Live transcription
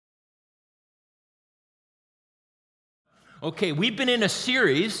Okay, we've been in a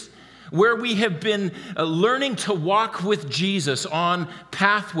series where we have been learning to walk with Jesus on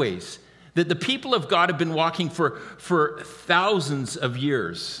pathways that the people of God have been walking for thousands of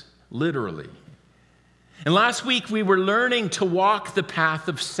years, literally. And last week we were learning to walk the path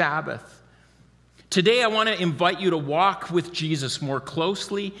of Sabbath. Today I want to invite you to walk with Jesus more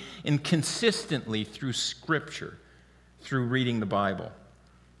closely and consistently through Scripture, through reading the Bible.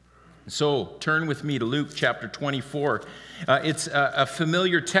 So turn with me to Luke chapter 24. It's a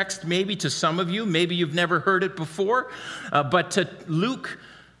familiar text maybe to some of you. Maybe you've never heard it before. But to Luke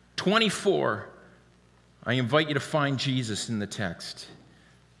 24, I invite you to find Jesus in the text.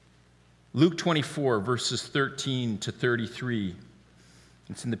 Luke 24, verses 13 to 33.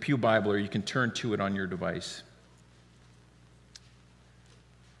 It's in the Pew Bible, or you can turn to it on your device.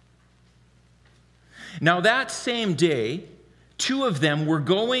 Now that same day, two of them were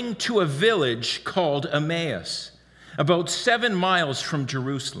going to a village called Emmaus, about 7 miles from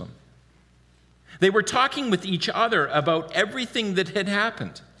Jerusalem. They were talking with each other about everything that had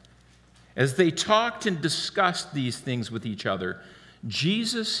happened. As they talked and discussed these things with each other,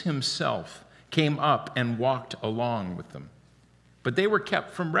 Jesus himself came up and walked along with them, but they were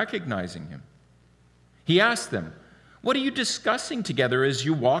kept from recognizing him. He asked them, "What are you discussing together as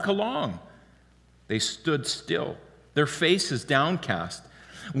you walk along?" They stood still, their faces downcast.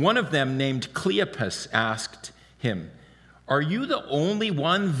 One of them, named Cleopas, asked him, "Are you the only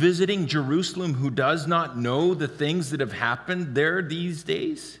one visiting Jerusalem who does not know the things that have happened there these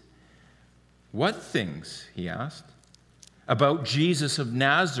days?" "What things?" he asked. "About Jesus of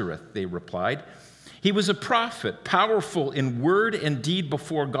Nazareth," they replied. "He was a prophet, powerful in word and deed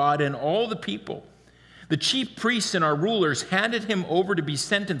before God and all the people. The chief priests and our rulers handed him over to be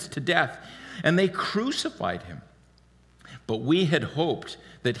sentenced to death, and they crucified him. But we had hoped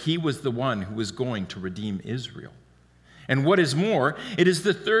that he was the one who was going to redeem Israel. And what is more, it is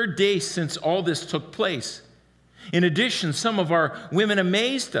the 3rd day since all this took place. In addition, some of our women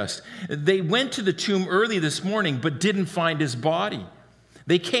amazed us. They went to the tomb early this morning, but didn't find his body.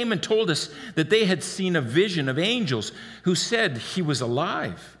 They came and told us that they had seen a vision of angels who said he was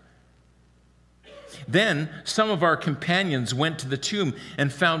alive. Then some of our companions went to the tomb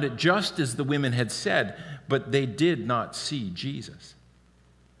and found it just as the women had said, but they did not see Jesus."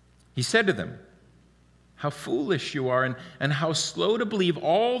 He said to them, "How foolish you are, and how slow to believe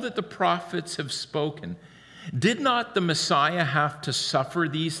all that the prophets have spoken. Did not the Messiah have to suffer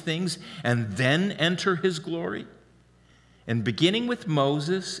these things and then enter his glory?" And beginning with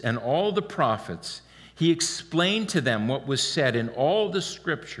Moses and all the prophets, he explained to them what was said in all the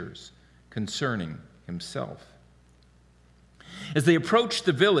scriptures concerning himself. As they approached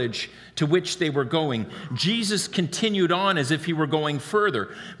the village to which they were going, Jesus continued on as if he were going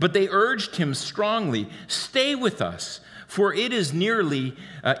further, but they urged him strongly, "Stay with us, for it is nearly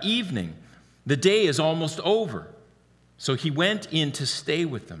evening. The day is almost over." So he went in to stay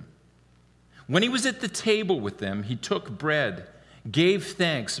with them. When he was at the table with them, he took bread, gave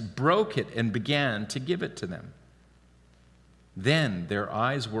thanks, broke it, and began to give it to them. Then their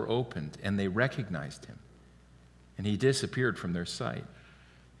eyes were opened, and they recognized him, and he disappeared from their sight.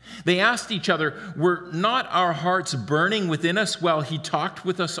 They asked each other, "Were not our hearts burning within us while he talked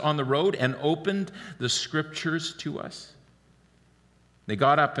with us on the road and opened the scriptures to us?" They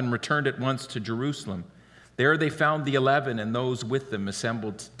got up and returned at once to Jerusalem. There they found the 11 and those with them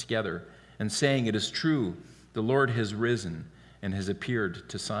assembled together, and saying, "It is true, the Lord has risen and has appeared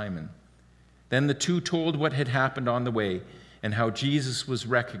to Simon." Then the two told what had happened on the way, and how Jesus was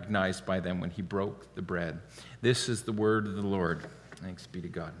recognized by them when he broke the bread. This is the word of the Lord. Thanks be to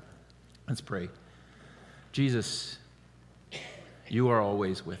God. Let's pray. Jesus, you are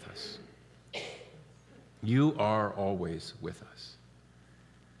always with us. You are always with us.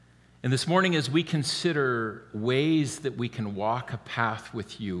 And this morning, as we consider ways that we can walk a path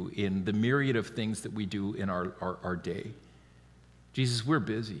with you in the myriad of things that we do in our day, Jesus, we're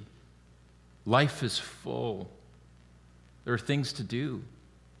busy. Life is full. There are things to do.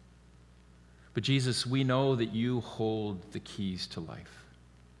 But Jesus, we know that you hold the keys to life.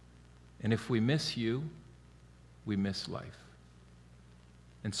 And if we miss you, we miss life.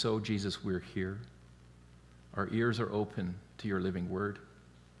 And so, Jesus, we're here. Our ears are open to your living word.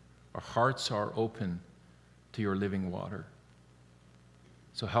 Our hearts are open to your living water.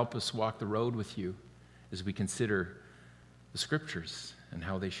 So help us walk the road with you as we consider the scriptures and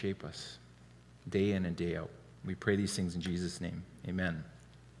how they shape us day in and day out. We pray these things in Jesus' name. Amen.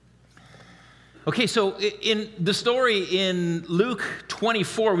 Okay, so in the story in Luke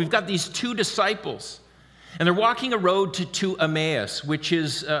 24, we've got these two disciples, and they're walking a road to Emmaus, which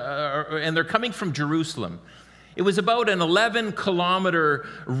is, and they're coming from Jerusalem. It was about an 11-kilometer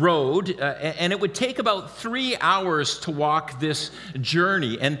road, and it would take about 3 hours to walk this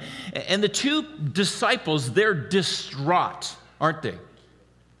journey. And the two disciples, they're distraught, aren't they?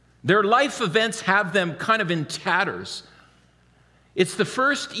 Their life events have them kind of in tatters. It's the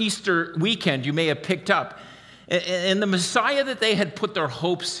first Easter weekend, you may have picked up, and the Messiah that they had put their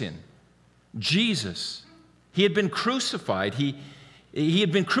hopes in, Jesus, he had been crucified. He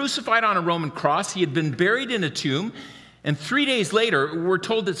had been crucified on a Roman cross. He had been buried in a tomb. And 3 days later, we're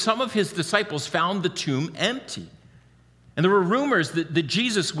told that some of his disciples found the tomb empty. And there were rumors that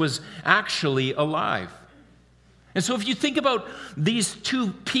Jesus was actually alive. And so if you think about these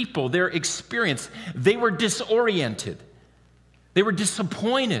two people, their experience, they were disoriented. They were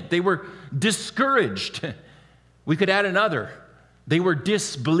disappointed. They were discouraged. We could add another. They were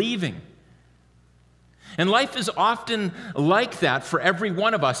disbelieving. And life is often like that for every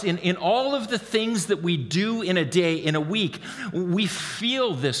one of us. In all of the things that we do in a day, in a week, we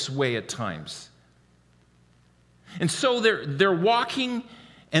feel this way at times. And so they're walking,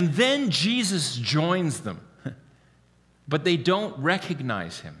 and then Jesus joins them. But they don't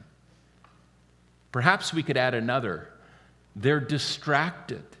recognize him. Perhaps we could add another. They're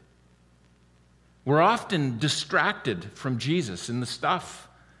distracted. We're often distracted from Jesus and the stuff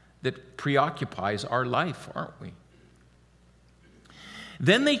that preoccupies our life, aren't we?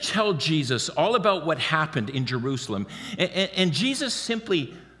 Then they tell Jesus all about what happened in Jerusalem, and Jesus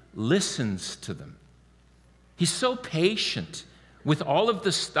simply listens to them. He's so patient with all of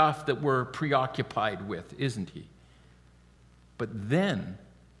the stuff that we're preoccupied with, isn't he? But then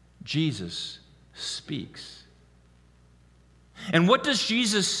Jesus speaks. And what does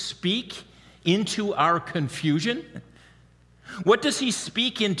Jesus speak into our confusion? What does he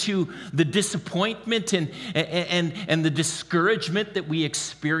speak into the disappointment and the discouragement that we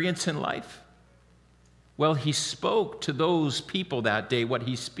experience in life? Well, he spoke to those people that day what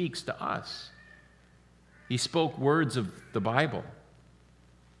he speaks to us. He spoke words of the Bible,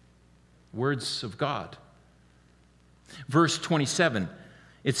 words of God. Verse 27,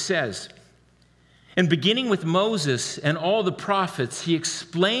 it says, "And beginning with Moses and all the prophets, he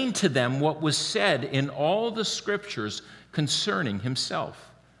explained to them what was said in all the scriptures concerning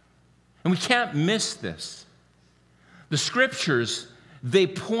himself." And we can't miss this. The scriptures, they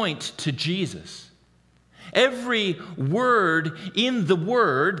point to Jesus. Every word in the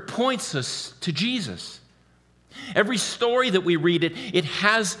word points us to Jesus. Every story that we read, it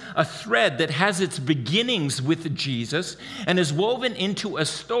has a thread that has its beginnings with Jesus and is woven into a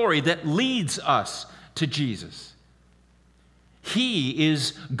story that leads us to Jesus. He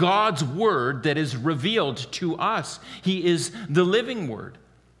is God's word that is revealed to us. He is the living word.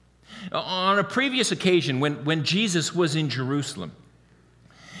 On a previous occasion, when Jesus was in Jerusalem,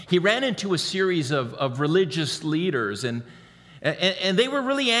 he ran into a series of religious leaders, and they were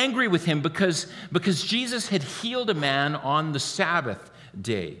really angry with him because Jesus had healed a man on the Sabbath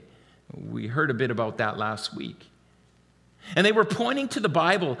day. We heard a bit about that last week. And they were pointing to the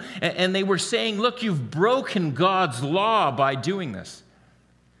Bible, and they were saying, "Look, you've broken God's law by doing this."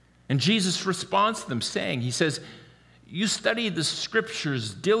 And Jesus responds to them saying, he says, "You study the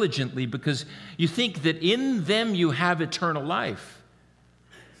scriptures diligently because you think that in them you have eternal life.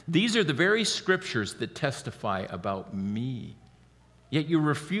 These are the very scriptures that testify about me. Yet you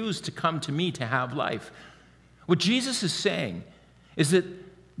refuse to come to me to have life." What Jesus is saying is that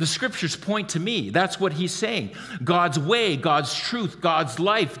the scriptures point to me. That's what he's saying. God's way, God's truth, God's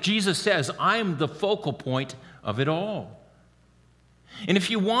life. Jesus says, I'm the focal point of it all. And if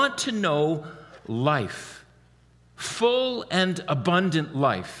you want to know life, full and abundant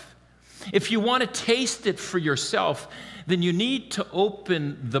life, if you want to taste it for yourself, then you need to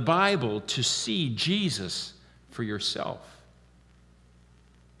open the Bible to see Jesus for yourself.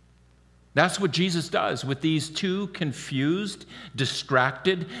 That's what Jesus does with these two confused,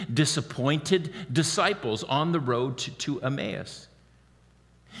 distracted, disappointed disciples on the road to Emmaus.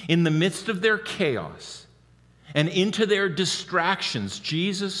 In the midst of their chaos and into their distractions,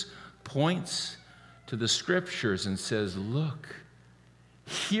 Jesus points to the scriptures and says, "Look,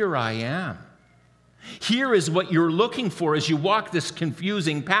 here I am. Here is what you're looking for as you walk this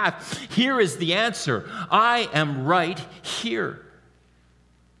confusing path. Here is the answer. I am right here."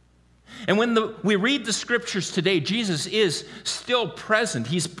 And when we read the scriptures today, Jesus is still present.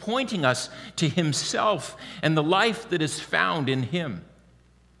 He's pointing us to himself and the life that is found in him.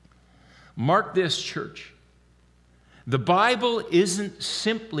 Mark this, church. The Bible isn't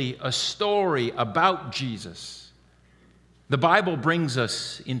simply a story about Jesus. The Bible brings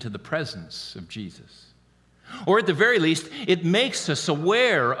us into the presence of Jesus. Or at the very least, it makes us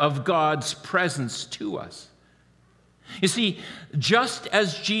aware of God's presence to us. You see, just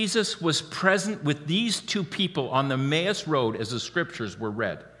as Jesus was present with these two people on the Emmaus Road as the scriptures were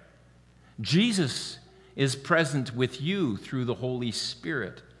read, Jesus is present with you through the Holy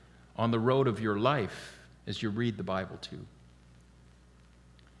Spirit on the road of your life as you read the Bible too.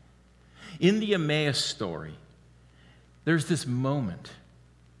 In the Emmaus story, there's this moment,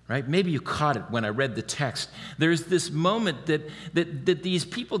 right? Maybe you caught it when I read the text. There's this moment that these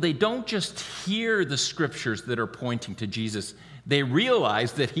people, they don't just hear the scriptures that are pointing to Jesus. They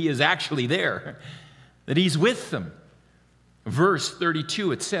realize that he is actually there, that he's with them. Verse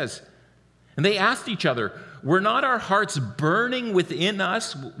 32, it says, and they asked each other, were not our hearts burning within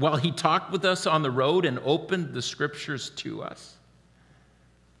us while he talked with us on the road and opened the scriptures to us?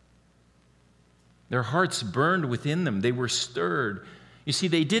 Their hearts burned within them. They were stirred. You see,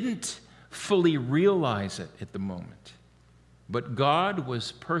 they didn't fully realize it at the moment, but God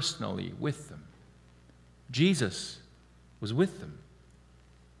was personally with them. Jesus was with them.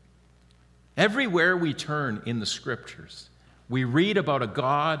 Everywhere we turn in the scriptures, we read about a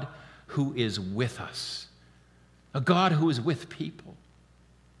God who is with us, a God who is with people.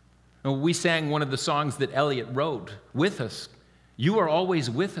 We sang one of the songs that Eliot wrote, "With us. You are always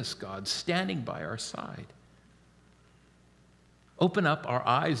with us, God, standing by our side." Open up our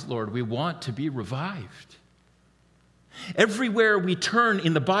eyes, Lord. We want to be revived. Everywhere we turn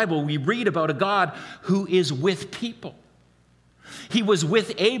in the Bible, we read about a God who is with people. He was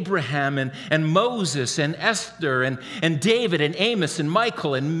with Abraham and Moses and Esther and David and Amos and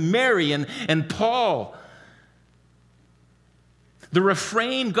Michael and Mary and Paul. The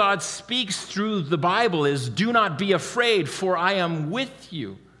refrain God speaks through the Bible is, "Do not be afraid, for I am with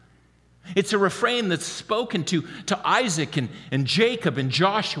you." It's a refrain that's spoken to Isaac and Jacob and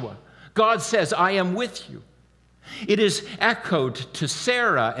Joshua. God says, "I am with you." It is echoed to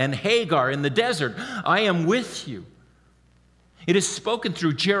Sarah and Hagar in the desert, "I am with you." It is spoken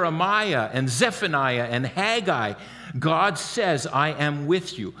through Jeremiah and Zephaniah and Haggai. God says, "I am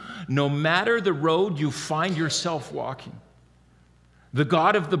with you." No matter the road you find yourself walking, the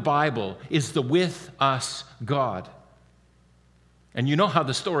God of the Bible is the with us God. And you know how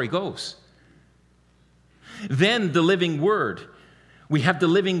the story goes. Then the living word. We have the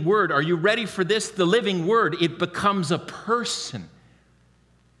living word. Are you ready for this? The living word, it becomes a person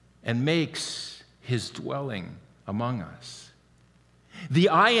and makes his dwelling among us. The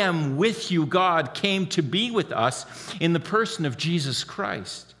 "I am with you" God came to be with us in the person of Jesus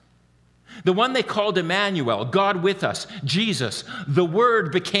Christ. The one they called Emmanuel, God with us, Jesus. The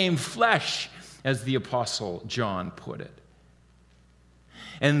Word became flesh, as the Apostle John put it.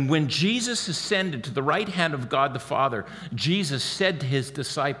 And when Jesus ascended to the right hand of God the Father, Jesus said to his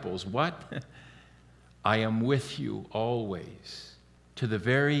disciples, what? "I am with you always, to the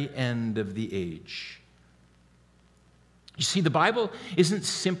very end of the age." You see, the Bible isn't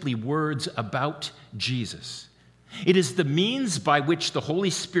simply words about Jesus. It is the means by which the Holy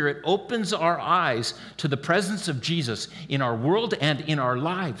Spirit opens our eyes to the presence of Jesus in our world and in our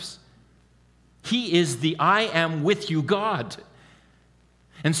lives. He is the "I am with you" God.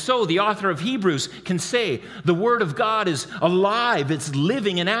 And so the author of Hebrews can say the Word of God is alive, it's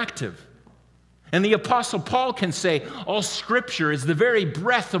living and active. And the Apostle Paul can say all Scripture is the very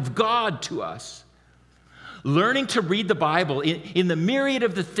breath of God to us. Learning to read the Bible in the myriad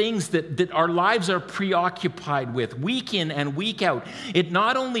of the things that our lives are preoccupied with, week in and week out, it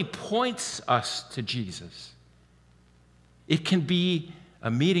not only points us to Jesus, it can be a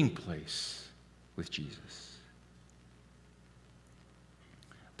meeting place with Jesus.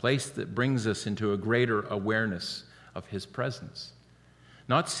 A place that brings us into a greater awareness of his presence.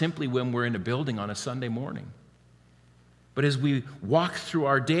 Not simply when we're in a building on a Sunday morning, but as we walk through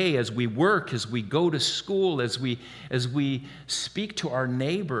our day, as we work, as we go to school, as we speak to our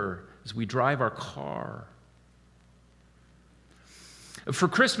neighbor, as we drive our car. For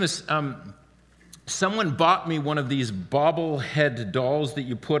Christmas, someone bought me one of these bobblehead dolls that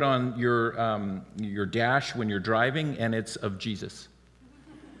you put on your dash when you're driving, and it's of Jesus.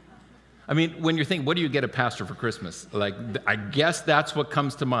 I mean, when you're thinking, what do you get a pastor for Christmas? Like, I guess that's what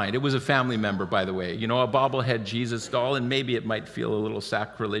comes to mind. It was a family member, by the way. You know, a bobblehead Jesus doll, and maybe it might feel a little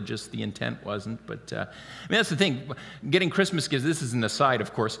sacrilegious. The intent wasn't, but I mean, that's the thing. Getting Christmas gifts, this is an aside,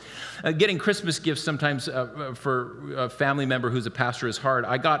 of course. Getting Christmas gifts sometimes for a family member who's a pastor is hard.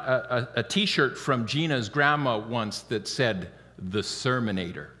 I got a T-shirt from Gina's grandma once that said, "The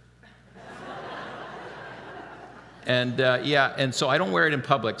Sermonator." And and so I don't wear it in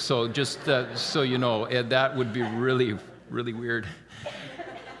public, so just so you know, that would be really, really weird.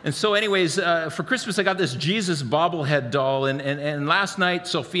 And so anyways, for Christmas, I got this Jesus bobblehead doll. And last night,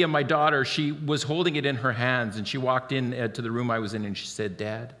 Sophia, my daughter, she was holding it in her hands. And she walked in to the room I was in and she said,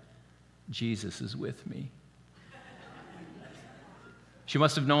 "Dad, Jesus is with me." She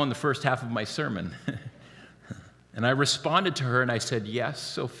must have known the first half of my sermon. And I responded to her and I said, "Yes,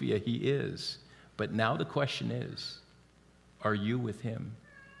 Sophia, he is. But now the question is, are you with him?"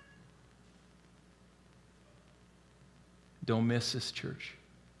 Don't miss this, church.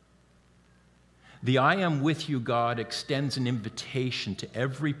 The "I am with you" God extends an invitation to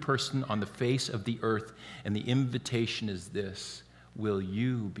every person on the face of the earth, and the invitation is this: will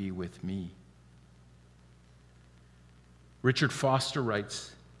you be with me? Richard Foster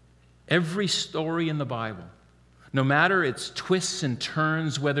writes, every story in the Bible, no matter its twists and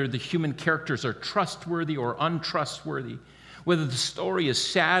turns, whether the human characters are trustworthy or untrustworthy, whether the story is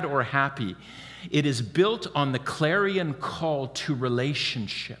sad or happy, it is built on the clarion call to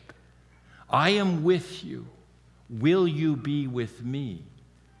relationship. I am with you. Will you be with me?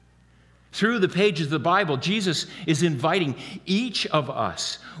 Through the pages of the Bible, Jesus is inviting each of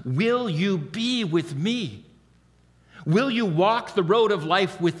us. Will you be with me? Will you walk the road of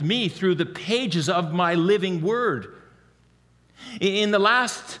life with me through the pages of my living word? In the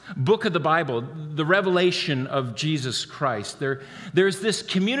last book of the Bible, the revelation of Jesus Christ, there's this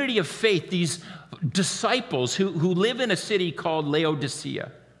community of faith, these disciples who live in a city called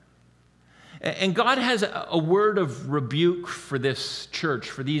Laodicea. And God has a word of rebuke for this church,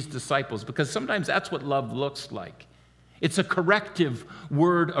 for these disciples, because sometimes that's what love looks like. It's a corrective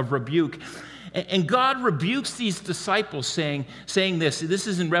word of rebuke. And God rebukes these disciples saying this. This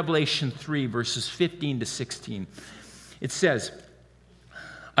is in Revelation 3, verses 15 to 16. It says,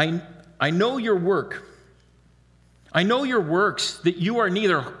 I know your work. I know your works, that you are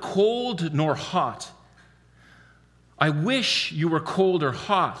neither cold nor hot. I wish you were cold or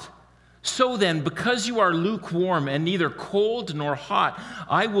hot. So then, because you are lukewarm and neither cold nor hot,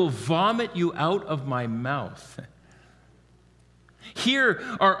 I will vomit you out of my mouth. Here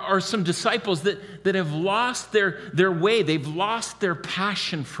are some disciples that have lost their way. They've lost their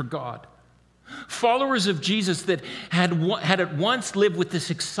passion for God. Followers of Jesus that had at once lived with this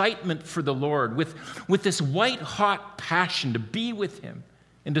excitement for the Lord, with this white-hot passion to be with him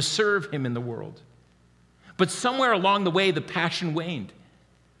and to serve him in the world. But somewhere along the way, the passion waned.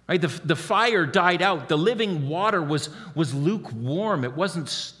 Right? The fire died out. The living water was lukewarm. It wasn't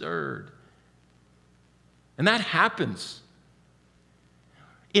stirred. And that happens.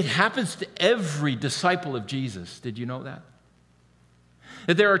 It happens to every disciple of Jesus. Did you know that?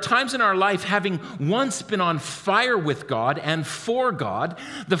 That there are times in our life, having once been on fire with God and for God,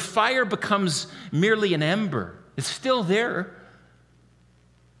 the fire becomes merely an ember. It's still there.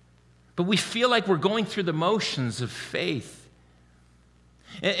 But we feel like we're going through the motions of faith.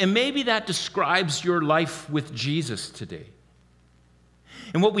 And maybe that describes your life with Jesus today.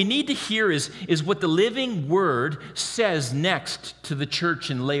 And what we need to hear is what the living word says next to the church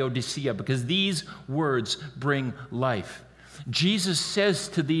in Laodicea, because these words bring life. Jesus says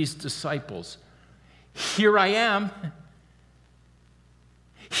to these disciples, "Here I am.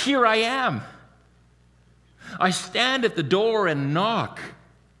 Here I am. I stand at the door and knock.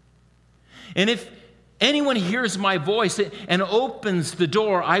 And if anyone hears my voice and opens the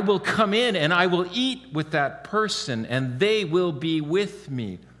door, I will come in and I will eat with that person and they will be with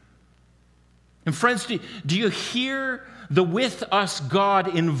me." And friends, do you hear the with us God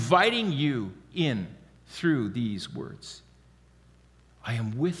inviting you in through these words? I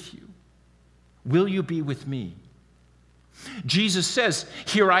am with you. Will you be with me? Jesus says,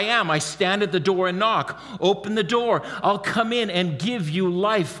 "Here I am. I stand at the door and knock. Open the door. I'll come in and give you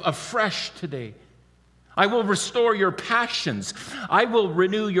life afresh today. I will restore your passions. I will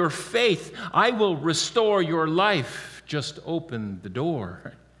renew your faith. I will restore your life. Just open the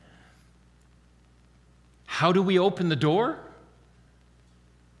door." How do we open the door?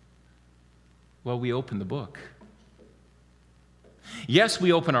 Well, we open the book. Yes,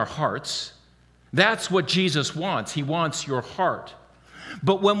 we open our hearts. That's what Jesus wants. He wants your heart.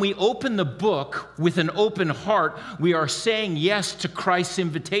 But when we open the book with an open heart, we are saying yes to Christ's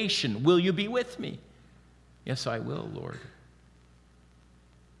invitation. Will you be with me? Yes, I will, Lord.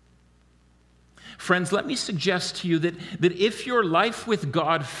 Friends, let me suggest to you that if your life with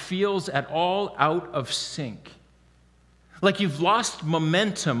God feels at all out of sync, like you've lost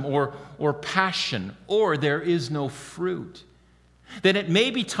momentum or passion, or there is no fruit, then it may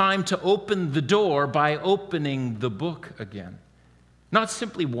be time to open the door by opening the book again. Not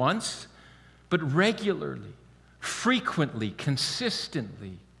simply once, but regularly, frequently,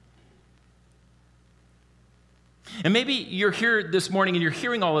 consistently. And maybe you're here this morning and you're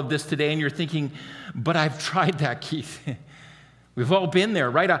hearing all of this today and you're thinking, but I've tried that, Keith. We've all been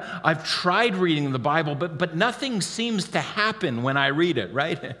there, right? I've tried reading the Bible, but nothing seems to happen when I read it,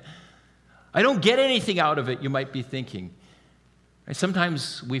 right? I don't get anything out of it, you might be thinking.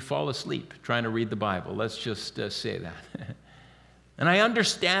 Sometimes we fall asleep trying to read the Bible. Let's just say that. And I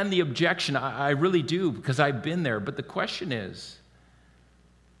understand the objection. I really do, because I've been there. But the question is,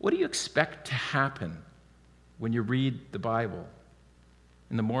 what do you expect to happen when you read the Bible?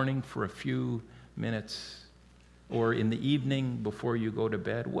 In the morning for a few minutes, or in the evening before you go to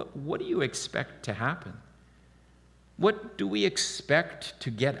bed? What do you expect to happen? What do we expect to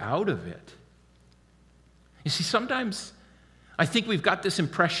get out of it? You see, sometimes I think we've got this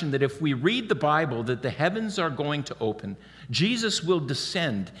impression that if we read the Bible, that the heavens are going to open, Jesus will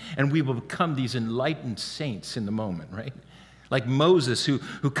descend, and we will become these enlightened saints in the moment, right? Like Moses, who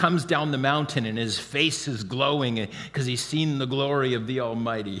comes down the mountain and his face is glowing because he's seen the glory of the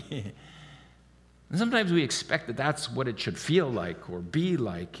Almighty. And sometimes we expect that that's what it should feel like or be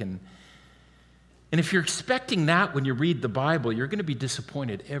like. And if you're expecting that when you read the Bible, you're going to be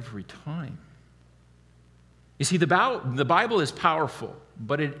disappointed every time. You see, the Bible is powerful,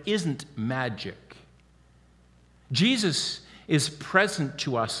 but it isn't magic. Jesus is present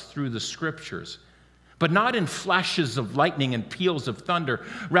to us through the Scriptures, but not in flashes of lightning and peals of thunder.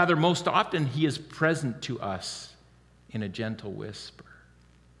 Rather, most often, he is present to us in a gentle whisper.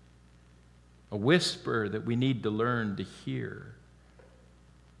 A whisper that we need to learn to hear.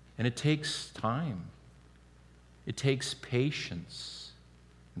 And it takes time. It takes patience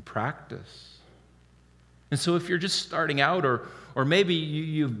and practice. And so if you're just starting out, or maybe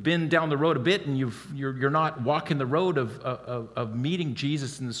you've been down the road a bit and you're not walking the road of meeting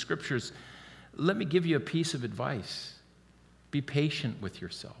Jesus in the Scriptures, let me give you a piece of advice. Be patient with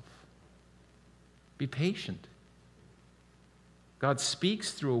yourself. Be patient. God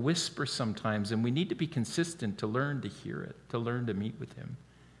speaks through a whisper sometimes, and we need to be consistent to learn to hear it, to learn to meet with him.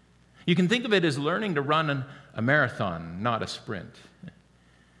 You can think of it as learning to run a marathon, not a sprint.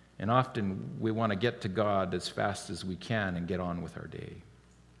 And often we want to get to God as fast as we can and get on with our day.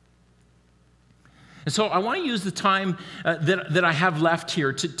 And so I want to use the time that I have left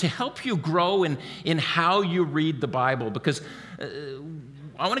here to help you grow in how you read the Bible, because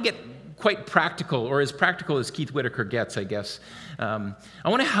I want to get quite practical, or as practical as Keith Whitaker gets, I guess. I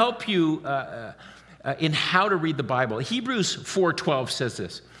want to help you in how to read the Bible. Hebrews 4:12 says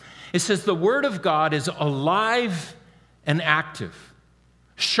this. It says, "The Word of God is alive and active,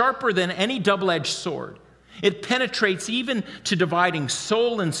 sharper than any double-edged sword. It penetrates even to dividing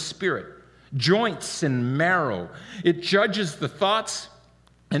soul and spirit, joints and marrow. It judges the thoughts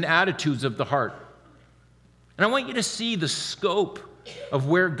and attitudes of the heart." And I want you to see the scope of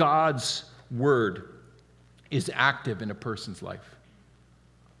where God's word is active in a person's life.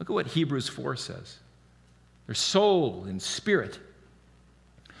 Look at what Hebrews 4 says. There's soul and spirit.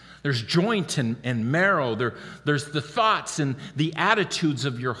 There's joint and marrow. There's the thoughts and the attitudes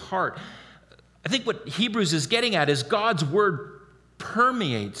of your heart. I think what Hebrews is getting at is God's word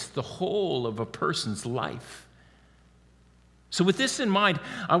permeates the whole of a person's life. So with this in mind,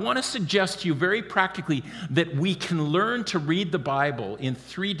 I want to suggest to you very practically that we can learn to read the Bible in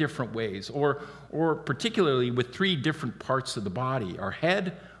three different ways, or particularly with three different parts of the body: our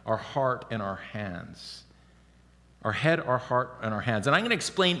head, our heart, and our hands. Our head, our heart, and our hands. And I'm going to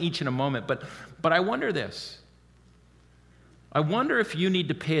explain each in a moment, but I wonder this. I wonder if you need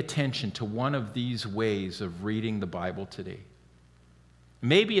to pay attention to one of these ways of reading the Bible today.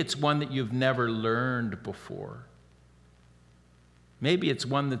 Maybe it's one that you've never learned before. Maybe it's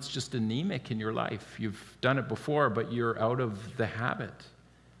one that's just anemic in your life. You've done it before, but you're out of the habit.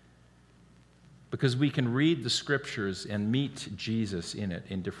 Because we can read the Scriptures and meet Jesus in it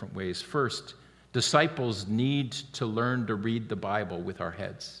in different ways. First, disciples need to learn to read the Bible with our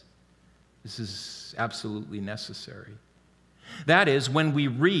heads. This is absolutely necessary. That is, when we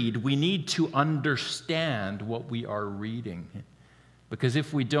read, we need to understand what we are reading. Because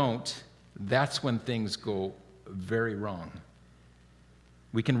if we don't, that's when things go very wrong.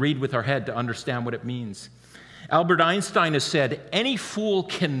 We can read with our head to understand what it means. Albert Einstein has said, any fool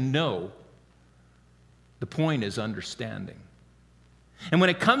can know. The point is understanding. And when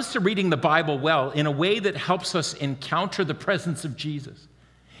it comes to reading the Bible well, in a way that helps us encounter the presence of Jesus,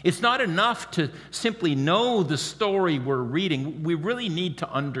 it's not enough to simply know the story we're reading. We really need to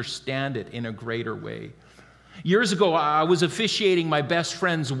understand it in a greater way. Years ago, I was officiating my best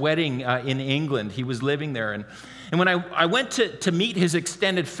friend's wedding in England. He was living there. And when I went to meet his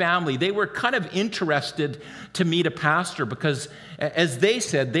extended family, they were kind of interested to meet a pastor because, as they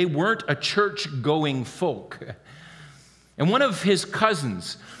said, they weren't a church-going folk. And one of his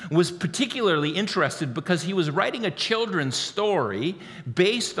cousins was particularly interested because he was writing a children's story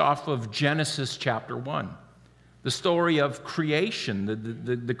based off of Genesis chapter 1, the story of creation,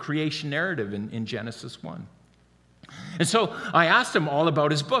 the creation narrative in Genesis 1. And so I asked him all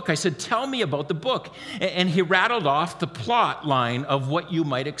about his book. I said, tell me about the book. And he rattled off the plot line of what you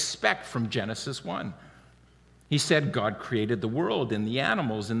might expect from Genesis 1. He said, God created the world and the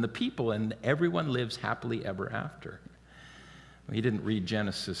animals and the people, and everyone lives happily ever after. Well, he didn't read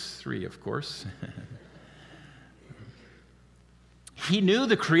Genesis 3, of course. He knew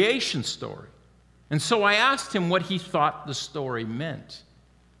the creation story. And so I asked him what he thought the story meant.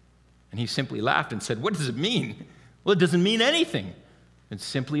 And he simply laughed and said, what does it mean? Well, it doesn't mean anything. It's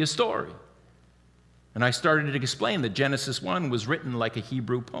simply a story. And I started to explain that Genesis 1 was written like a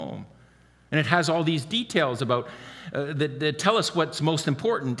Hebrew poem. And it has all these details about that tell us what's most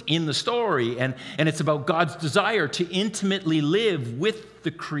important in the story. And it's about God's desire to intimately live with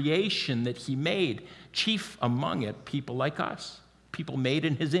the creation that he made, chief among it people like us, people made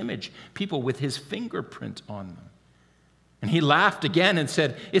in his image, people with his fingerprint on them. And he laughed again and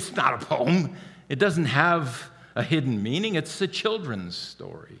said, it's not a poem. It doesn't have a hidden meaning. It's a children's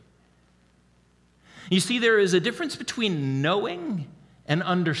story. You see, there is a difference between knowing and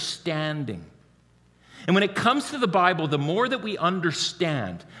understanding. And when it comes to the Bible, the more that we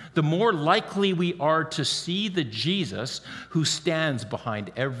understand, the more likely we are to see the Jesus who stands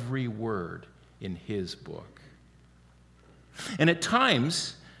behind every word in his book. And at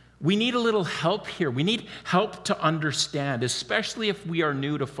times, we need a little help here. We need help to understand, especially if we are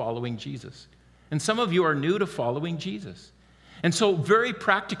new to following Jesus. And some of you are new to following Jesus. And so very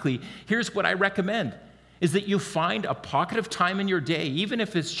practically, here's what I recommend, is that you find a pocket of time in your day, even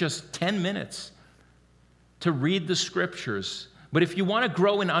if it's just 10 minutes, to read the scriptures. But if you want to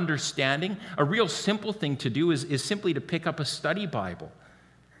grow in understanding, a real simple thing to do is simply to pick up a study Bible.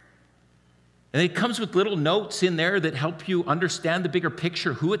 And it comes with little notes in there that help you understand the bigger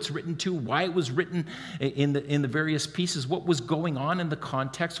picture, who it's written to, why it was written in the various pieces, what was going on in the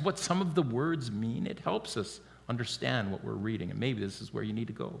context, what some of the words mean. It helps us understand what we're reading, and maybe this is where you need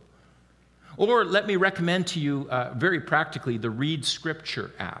to go. Or let me recommend to you very practically the Read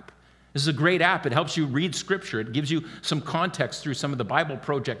Scripture app. This is a great app. It helps you read Scripture. It gives you some context through some of the Bible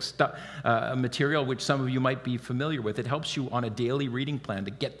Project material, which some of you might be familiar with. It helps you on a daily reading plan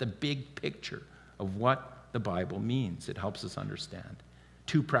to get the big picture of what the Bible means. It helps us understand.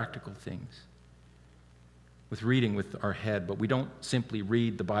 Two practical things. With reading with our head, but we don't simply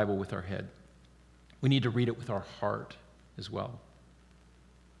read the Bible with our head. We need to read it with our heart as well.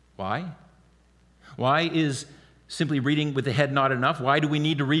 Why? Why is simply reading with the head not enough? Why do we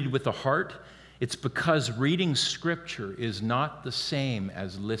need to read with the heart? It's because reading Scripture is not the same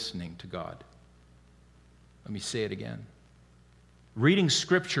as listening to God. Let me say it again. Reading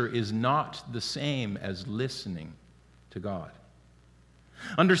Scripture is not the same as listening to God.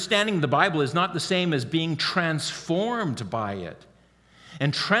 Understanding the Bible is not the same as being transformed by it.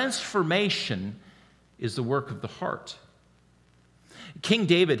 And transformation is the work of the heart. King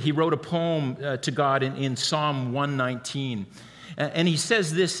David, he wrote a poem to God in Psalm 119. And he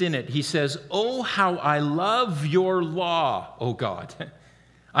says this in it. He says, "Oh, how I love your law, O God.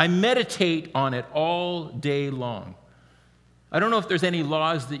 I meditate on it all day long." I don't know if there's any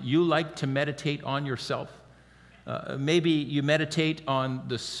laws that you like to meditate on yourself. Maybe you meditate on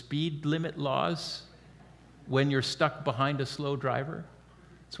the speed limit laws when you're stuck behind a slow driver.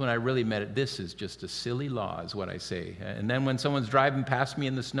 That's when I really meditate. This is just a silly law, is what I say. And then when someone's driving past me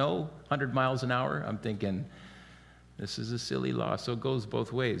in the snow, 100 miles an hour, I'm thinking, this is a silly law. So it goes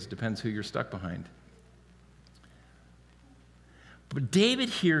both ways. Depends who you're stuck behind. But David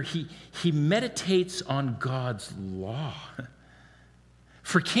here, he meditates on God's law.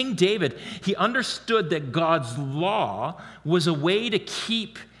 For King David, he understood that God's law was a way to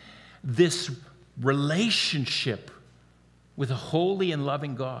keep this relationship with a holy and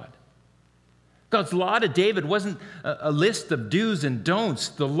loving God. God's law to David wasn't a list of do's and don'ts.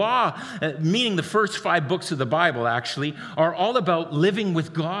 The law, meaning the first 5 books of the Bible actually, are all about living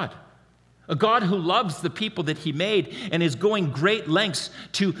with God. A God who loves the people that he made and is going great lengths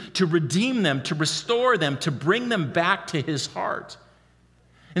to redeem them, to restore them, to bring them back to his heart.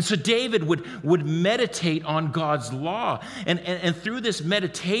 And so David would meditate on God's law. And through this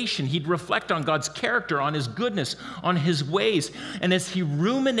meditation, he'd reflect on God's character, on his goodness, on his ways. And as he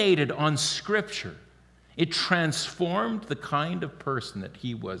ruminated on Scripture, it transformed the kind of person that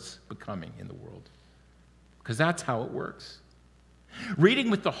he was becoming in the world. Because that's how it works. Reading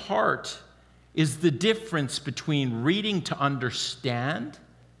with the heart is the difference between reading to understand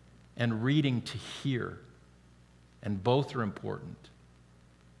and reading to hear. and both are important.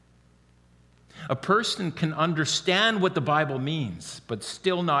 A person can understand what the Bible means, but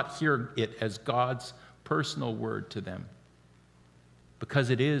still not hear it as God's personal word to them, because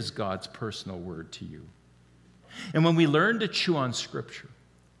it is God's personal word to you. And when we learn to chew on Scripture,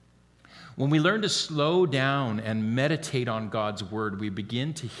 when we learn to slow down and meditate on God's word, we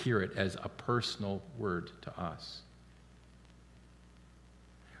begin to hear it as a personal word to us.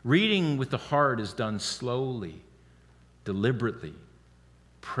 Reading with the heart is done slowly, deliberately,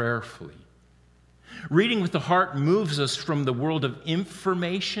 prayerfully. Reading with the heart moves us from the world of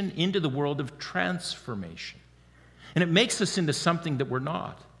information into the world of transformation. And it makes us into something that we're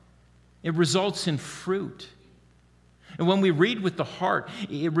not. It results in fruit. And when we read with the heart,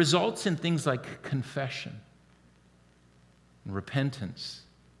 it results in things like confession, and repentance,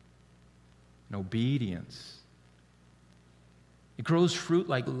 and obedience. It grows fruit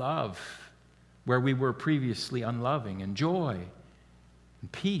like love, where we were previously unloving, and joy,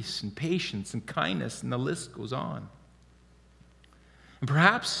 and peace, and patience, and kindness, and the list goes on. And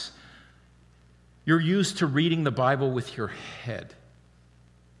perhaps you're used to reading the Bible with your head.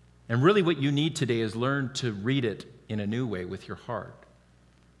 And really what you need today is learn to read it in a new way with your heart.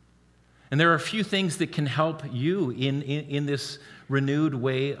 And there are a few things that can help you in this renewed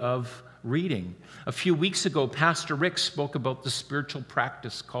way of reading. A few weeks ago, Pastor Rick spoke about the spiritual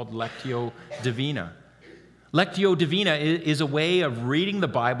practice called Lectio Divina. Lectio Divina is a way of reading the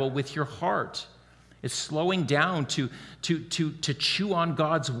Bible with your heart. It's slowing down to chew on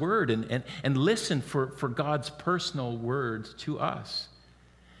God's word and listen for God's personal word to us.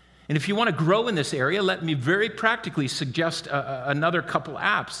 And if you want to grow in this area, let me very practically suggest another couple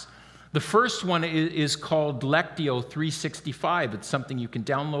apps. The first one is called Lectio 365. It's something you can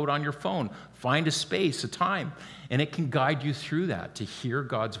download on your phone. Find a space, a time, and it can guide you through that to hear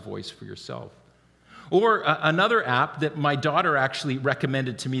God's voice for yourself. Or another app that my daughter actually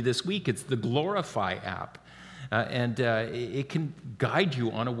recommended to me this week, it's the Glorify app. It can guide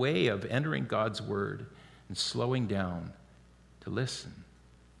you on a way of entering God's word and slowing down to listen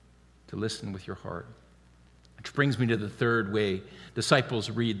with your heart. Which brings me to the third way disciples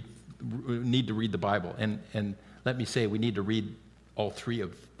need to read the Bible. And let me say, we need to read all three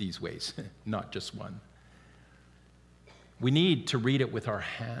of these ways, not just one. We need to read it with our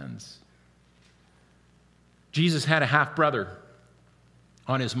hands. Jesus had a half-brother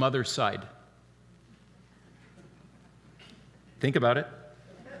on his mother's side. Think about it.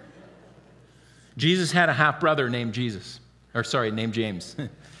 Jesus had a half-brother named James.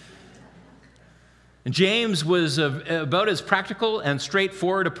 And James was about as practical and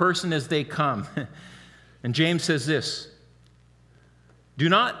straightforward a person as they come. And James says this: do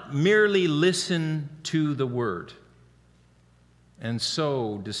not merely listen to the word and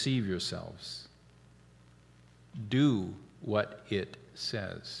so deceive yourselves. Do what it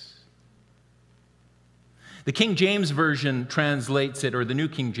says. The King James Version translates it, or the New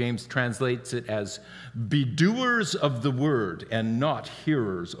King James translates it as, be doers of the word and not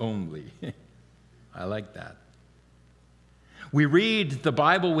hearers only. I like that. We read the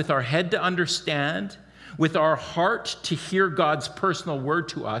Bible with our head to understand, with our heart to hear God's personal word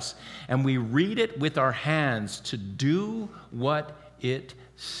to us, and we read it with our hands to do what it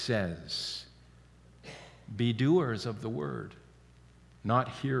says. Be doers of the word, not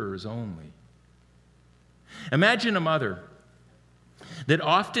hearers only. Imagine a mother that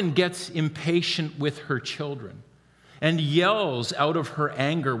often gets impatient with her children and yells out of her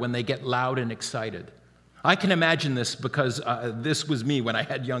anger when they get loud and excited. I can imagine this because this was me when I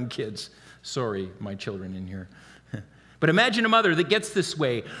had young kids. Sorry, my children in here. But imagine a mother that gets this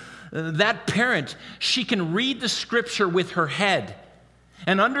way. That parent, she can read the scripture with her head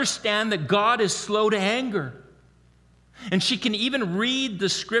and understand that God is slow to anger. And she can even read the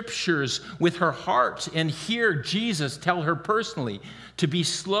scriptures with her heart and hear Jesus tell her personally to be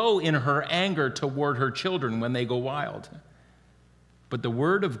slow in her anger toward her children when they go wild. But the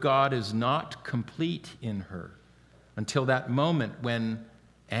word of God is not complete in her until that moment when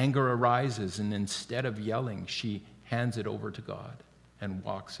anger arises, and instead of yelling, she hands it over to God and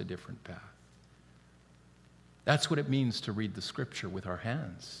walks a different path. That's what it means to read the scripture with our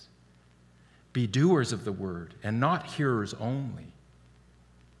hands. Be doers of the word and not hearers only.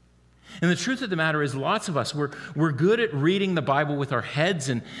 And the truth of the matter is, lots of us, we're good at reading the Bible with our heads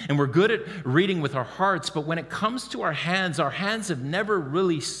and we're good at reading with our hearts, but when it comes to our hands have never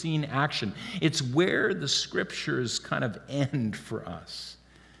really seen action. It's where the scriptures kind of end for us.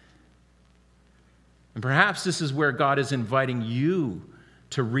 And perhaps this is where God is inviting you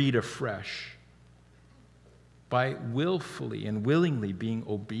to read afresh. by willfully and willingly being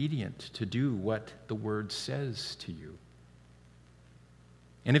obedient to do what the Word says to you.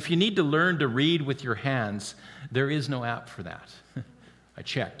 And if you need to learn to read with your hands, there is no app for that. I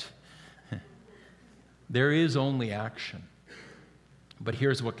checked. There is only action. But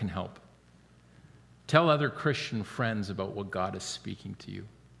here's what can help. Tell other Christian friends about what God is speaking to you.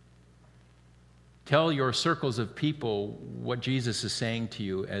 Tell your circles of people what Jesus is saying to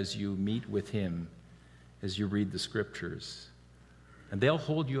you as you meet with him, as you read the scriptures. And they'll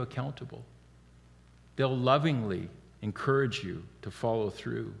hold you accountable. They'll lovingly encourage you to follow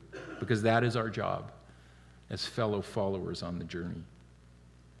through, because that is our job as fellow followers on the journey.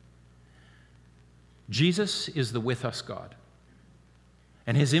 Jesus is the with us God.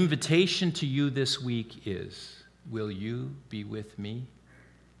 And his invitation to you this week is, will you be with me?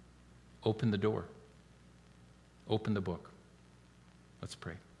 Open the door. Open the book. Let's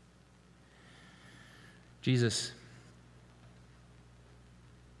pray. Jesus,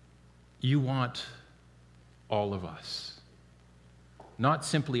 you want all of us. Not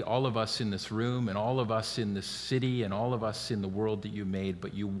simply all of us in this room and all of us in this city and all of us in the world that you made,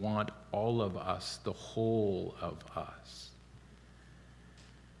 but you want all of us, the whole of us.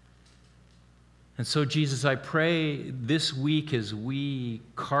 And so, Jesus, I pray this week as we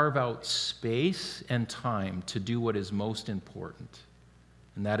carve out space and time to do what is most important,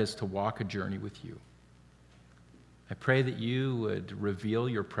 and that is to walk a journey with you. I pray that you would reveal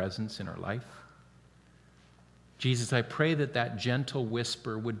your presence in our life. Jesus, I pray that that gentle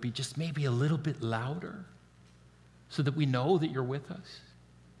whisper would be just maybe a little bit louder so that we know that you're with us.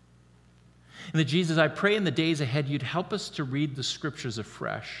 And that, Jesus, I pray in the days ahead you'd help us to read the scriptures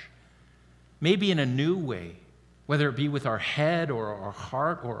afresh, maybe in a new way, whether it be with our head or our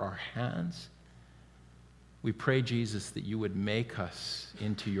heart or our hands. We pray, Jesus, that you would make us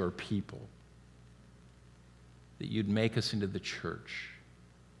into your people, that you'd make us into the church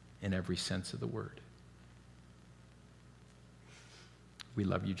in every sense of the word. We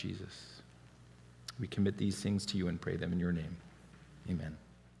love you, Jesus. We commit these things to you and pray them in your name. Amen.